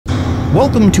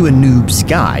Welcome to a noob's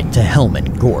guide to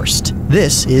HELMAN GHORST.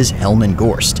 This is HELMAN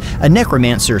GHORST, a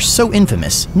necromancer so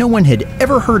infamous no one had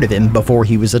ever heard of him before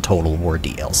he was a Total War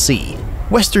DLC.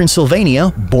 Western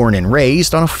Sylvania, born and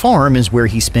raised on a farm, is where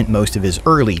he spent most of his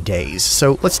early days,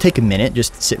 so let's take a minute,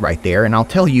 just sit right there, and I'll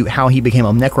tell you how he became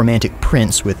a necromantic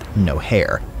prince with no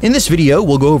hair. In this video,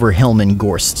 we'll go over HELMAN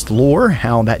GHORST's lore,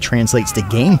 how that translates to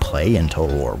gameplay in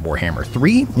Total War Warhammer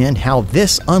 3, and how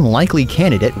this unlikely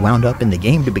candidate wound up in the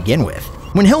game to begin with.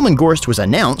 When HELMAN GHORST was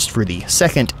announced for the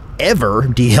second ever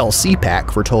DLC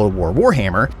pack for Total War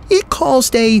Warhammer, it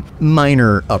caused a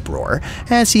minor uproar,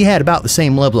 as he had about the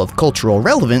same level of cultural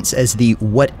relevance as the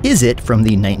What Is It from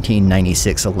the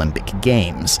 1996 Olympic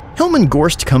Games. HELMAN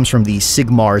GHORST comes from the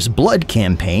Sigmar's Blood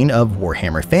campaign of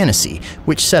Warhammer Fantasy,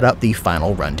 which set up the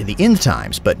final run to the end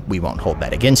times, but we won't hold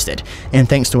that against it. And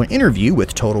thanks to an interview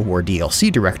with Total War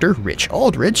DLC director Rich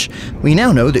Aldridge, we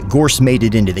now know that GHORST made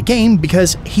it into the game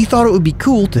because he thought it would be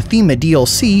cool to theme a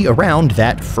DLC around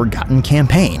that forgotten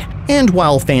campaign. And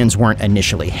while fans weren't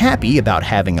initially happy about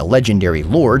having a legendary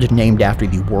lord named after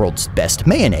the world's best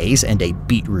mayonnaise and a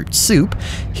beetroot soup,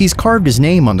 he's carved his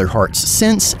name on their hearts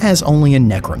since, as only a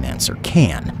necromancer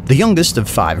can. The youngest of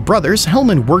 5 brothers,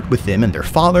 HELMAN worked with them and their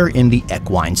father in the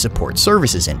equine support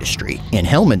services industry. In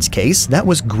HELMAN's case, that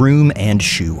was groom and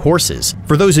shoe horses.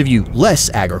 For those of you less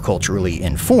agriculturally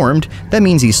informed, that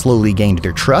means he slowly gained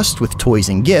their trust with toys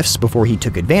and gifts before he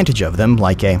took advantage of them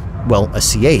like a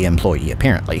CA employee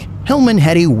apparently. HELMAN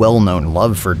had a well-known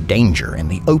love for danger and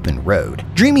the open road,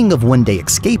 dreaming of one day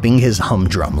escaping his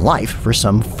humdrum life for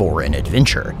some foreign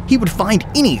adventure. He would find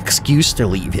any excuse to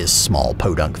leave his small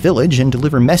podunk village and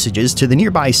deliver messages to the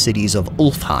nearby cities of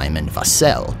Ulfheim and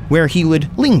Vassell, where he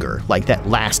would linger like that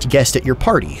last guest at your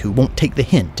party who won't take the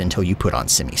hint until you put on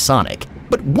semisonic.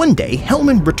 But one day,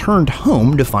 HELMAN returned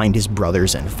home to find his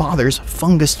brothers and father's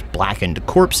fungus-blackened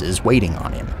corpses waiting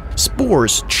on him.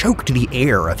 Spores choked the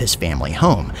air of his family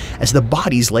home as the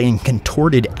bodies lay in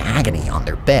contorted agony on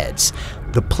their beds.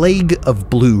 The plague of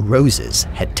blue roses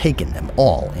had taken them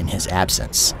all in his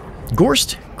absence.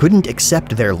 GHORST couldn't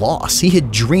accept their loss. He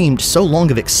had dreamed so long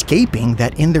of escaping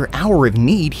that in their hour of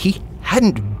need, he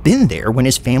hadn't been there when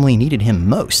his family needed him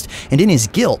most, and in his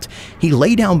guilt, he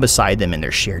lay down beside them in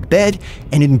their shared bed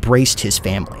and embraced his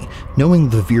family, knowing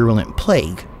the virulent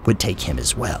plague would take him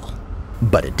as well.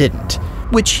 But it didn't,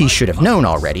 which he should have known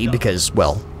already because,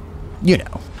 well, you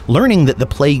know. Learning that the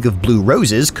plague of blue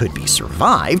roses could be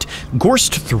survived,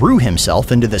 GHORST threw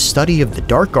himself into the study of the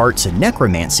dark arts and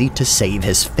necromancy to save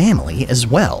his family as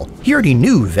well. He already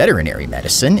knew veterinary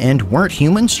medicine, and weren't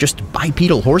humans just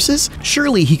bipedal horses?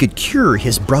 Surely he could cure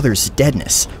his brother's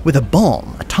deadness with a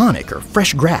balm, a tonic, or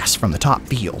fresh grass from the top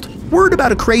field. Word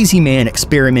about a crazy man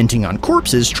experimenting on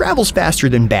corpses travels faster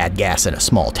than bad gas in a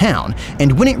small town,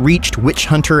 and when it reached witch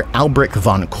hunter Albrecht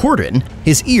von Corden,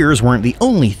 his ears weren't the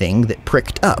only thing that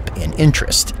pricked up in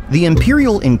interest. The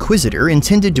Imperial Inquisitor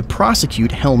intended to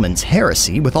prosecute HELMAN's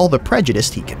heresy with all the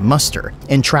prejudice he could muster,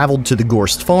 and traveled to the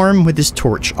GHORST farm with his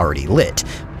torch already lit.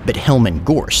 But HELMAN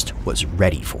GHORST was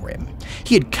ready for him.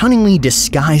 He had cunningly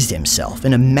disguised himself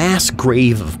in a mass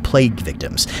grave of plague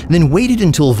victims, then waited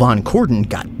until von Corden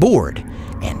got bored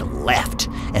and left.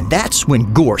 And that's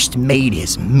when GHORST made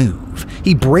his move.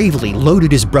 He bravely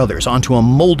loaded his brothers onto a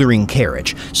moldering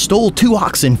carriage, stole 2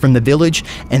 oxen from the village,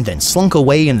 and then slunk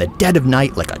away in the dead of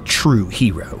night like a true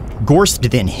hero. GHORST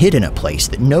then hid in a place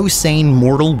that no sane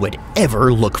mortal would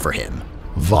ever look for him.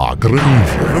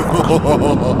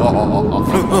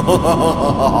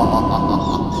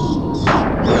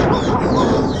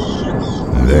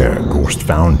 There, GHORST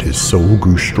found his soul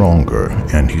grew stronger,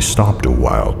 and he stopped a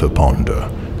while to ponder.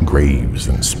 Graves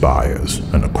and spires,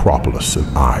 an acropolis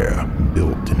of ire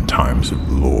built in times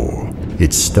of lore.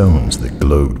 Its stones that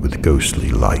glowed with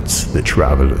ghostly lights that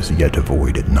travelers yet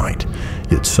avoid at night.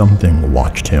 Yet something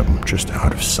watched him just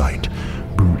out of sight,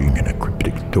 brooding in a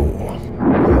cryptic door.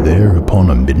 There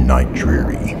upon a midnight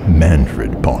dreary,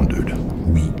 Manfred pondered,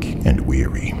 weak and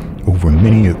weary, over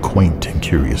many a quaint and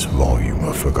curious volume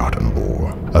of forgotten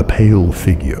lore. A pale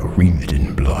figure wreathed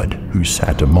in blood, who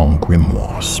sat among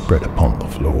grimoires spread upon the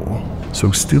floor.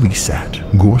 So still he sat,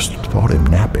 GHORST thought him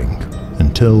napping,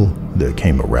 until there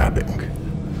came a rapping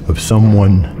of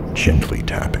someone gently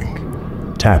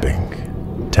tapping,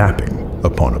 tapping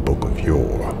upon a book of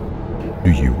yore.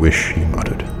 Do you wish, he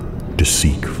muttered, to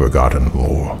seek forgotten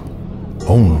lore?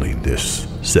 Only this,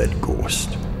 said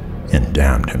GHORST, and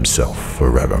damned himself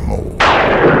forevermore.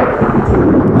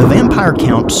 The Vampire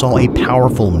Count saw a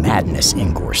powerful madness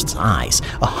in Ghorst's eyes,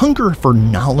 a hunger for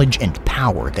knowledge and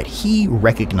power that he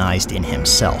recognized in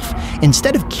himself.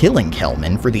 Instead of killing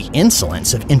Hellman for the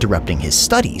insolence of interrupting his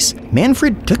studies,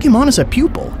 Manfred took him on as a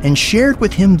pupil and shared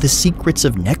with him the secrets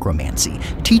of necromancy,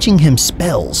 teaching him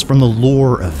spells from the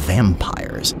lore of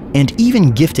vampires, and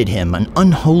even gifted him an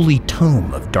unholy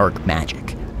tome of dark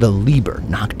magic, the Liber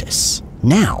Noctis.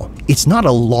 Now, it's not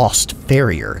a lost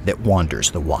farrier that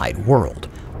wanders the wide world,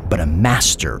 but a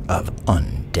master of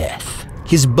undeath.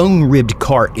 His bone-ribbed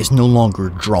cart is no longer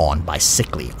drawn by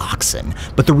sickly oxen,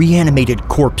 but the reanimated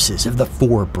corpses of the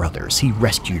 4 brothers he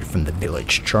rescued from the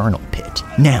village charnel pit.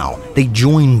 Now, they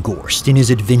join Ghorst in his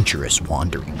adventurous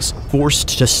wanderings,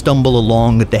 forced to stumble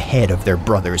along at the head of their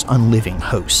brother's unliving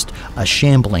host, a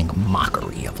shambling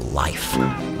mockery of life.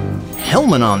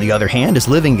 Hellman, on the other hand, is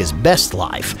living his best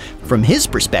life. From his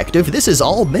perspective, this has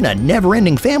all been a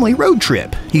never-ending family road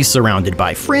trip. He's surrounded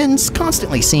by friends,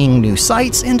 constantly seeing new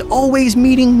sights, and always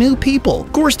meeting new people.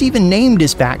 Ghorst even named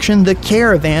his faction the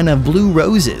Caravan of Blue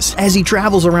Roses, as he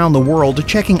travels around the world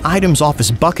checking items off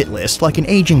his bucket list like an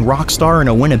aging rock star in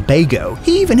a Winnebago.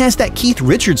 He even has that Keith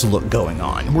Richards look going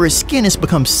on, where his skin has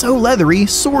become so leathery,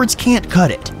 swords can't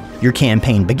cut it. Your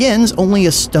campaign begins only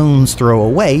a stone's throw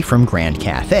away from Grand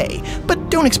Cathay, but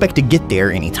don't expect to get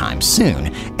there anytime soon,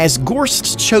 as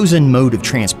Ghorst's chosen mode of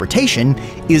transportation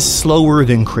is slower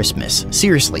than Christmas.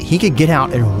 Seriously, he could get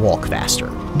out and walk faster.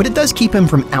 But it does keep him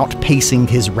from outpacing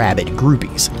his rabid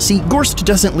groupies. See, Ghorst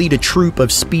doesn't lead a troop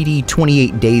of speedy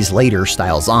 28 Days Later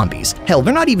style zombies. Hell,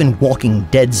 they're not even Walking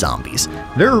Dead zombies.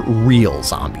 They're real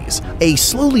zombies. A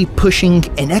slowly pushing,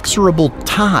 inexorable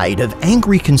tide of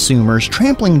angry consumers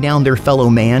trampling down their fellow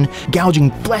man,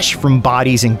 gouging flesh from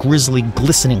bodies in grisly,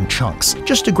 glistening chunks,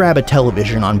 just to grab a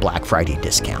television on Black Friday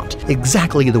discount.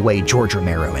 Exactly the way George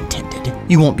Romero intended.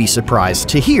 You won't be surprised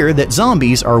to hear that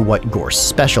zombies are what Ghorst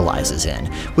specializes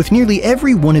in, with nearly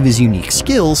every one of his unique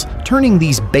skills turning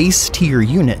these base-tier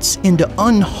units into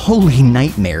unholy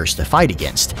nightmares to fight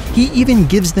against. He even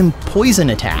gives them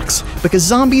poison attacks, because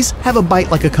zombies have a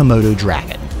bite like a Komodo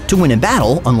dragon. To win a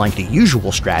battle, unlike the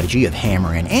usual strategy of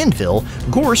hammer and anvil,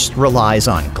 Ghorst relies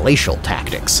on glacial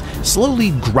tactics,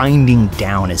 slowly grinding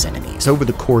down his enemies over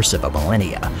the course of a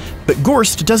millennia. But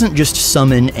Ghorst doesn't just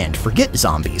summon and forget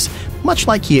zombies. Much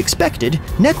like he expected,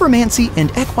 necromancy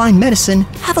and equine medicine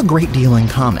have a great deal in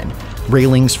common.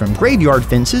 Railings from graveyard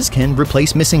fences can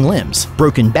replace missing limbs.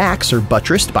 Broken backs are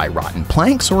buttressed by rotten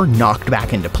planks or knocked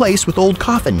back into place with old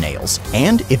coffin nails.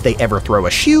 And if they ever throw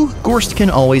a shoe, Ghorst can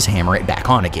always hammer it back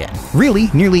on again. Really,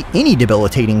 nearly any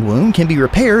debilitating wound can be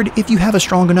repaired if you have a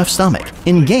strong enough stomach.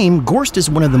 In-game, Ghorst is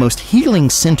one of the most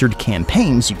healing-centered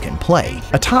campaigns you can play.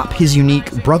 Atop his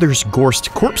unique Brothers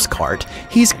Ghorst corpse cart,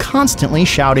 he's constantly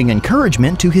shouting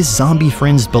encouragement to his zombie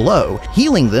friends below,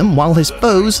 healing them while his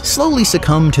foes slowly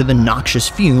succumb to the noxious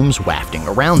fumes wafting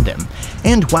around them.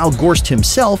 And while Ghorst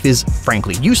himself is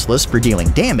frankly useless for dealing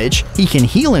damage, he can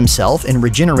heal himself and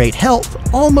regenerate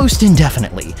health almost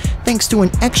indefinitely, thanks to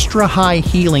an extra high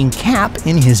healing cap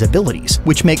in his abilities,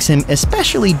 which makes him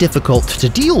especially difficult to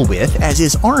deal with as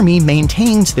his army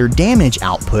maintains their damage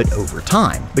output over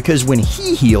time, because when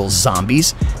he heals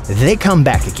zombies, they come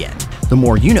back again. The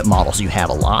more unit models you have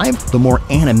alive, the more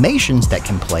animations that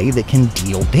can play that can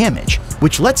deal damage,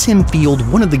 which lets him field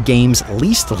one of the game's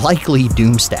least likely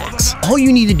doom stacks. All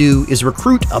you need to do is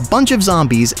recruit a bunch of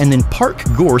zombies and then park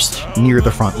Ghorst near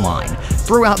the front line.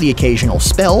 Throw out the occasional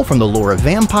spell from the lore of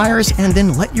vampires, and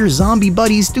then let your zombie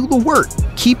buddies do the work.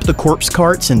 Keep the corpse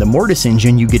carts and the mortis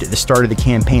engine you get at the start of the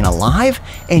campaign alive,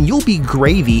 and you'll be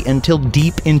gravy until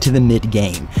deep into the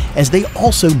mid-game, as they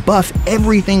also buff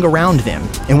everything around them.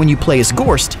 And when you play as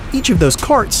Ghorst, each of those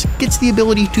carts gets the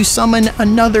ability to summon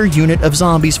another unit of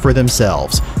zombies for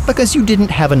themselves, because you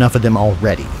didn't have enough of them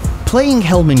already. Playing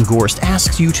HELMAN GHORST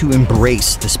asks you to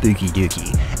embrace the spooky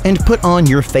dooky, and put on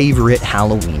your favorite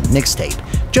Halloween mixtape.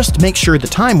 Just make sure the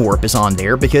time warp is on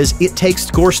there, because it takes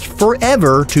Ghorst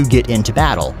forever to get into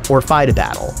battle, or fight a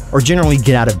battle, or generally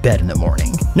get out of bed in the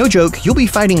morning. No joke, you'll be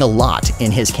fighting a lot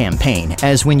in his campaign,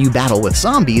 as when you battle with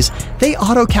zombies, they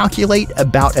auto-calculate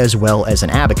about as well as an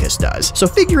abacus does, so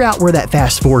figure out where that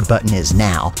fast forward button is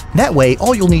now. That way,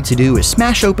 all you'll need to do is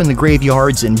smash open the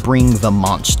graveyards and bring the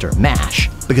monster mash.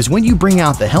 Because when you bring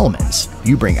out the Hellmans,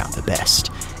 you bring out the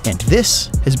best. And this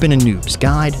has been a Noob's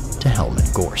Guide to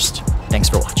HELMAN GHORST. Thanks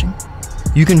for watching.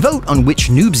 You can vote on which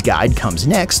Noob's Guide comes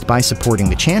next by supporting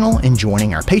the channel and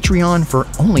joining our Patreon for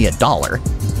only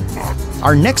 $1.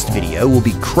 Our next video will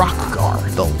be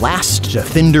Krokgar, the last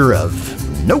defender of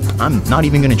nope, I'm not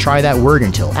even going to try that word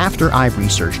until after I've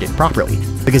researched it properly,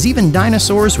 because even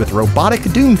dinosaurs with robotic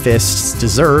doomfists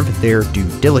deserve their due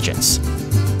diligence.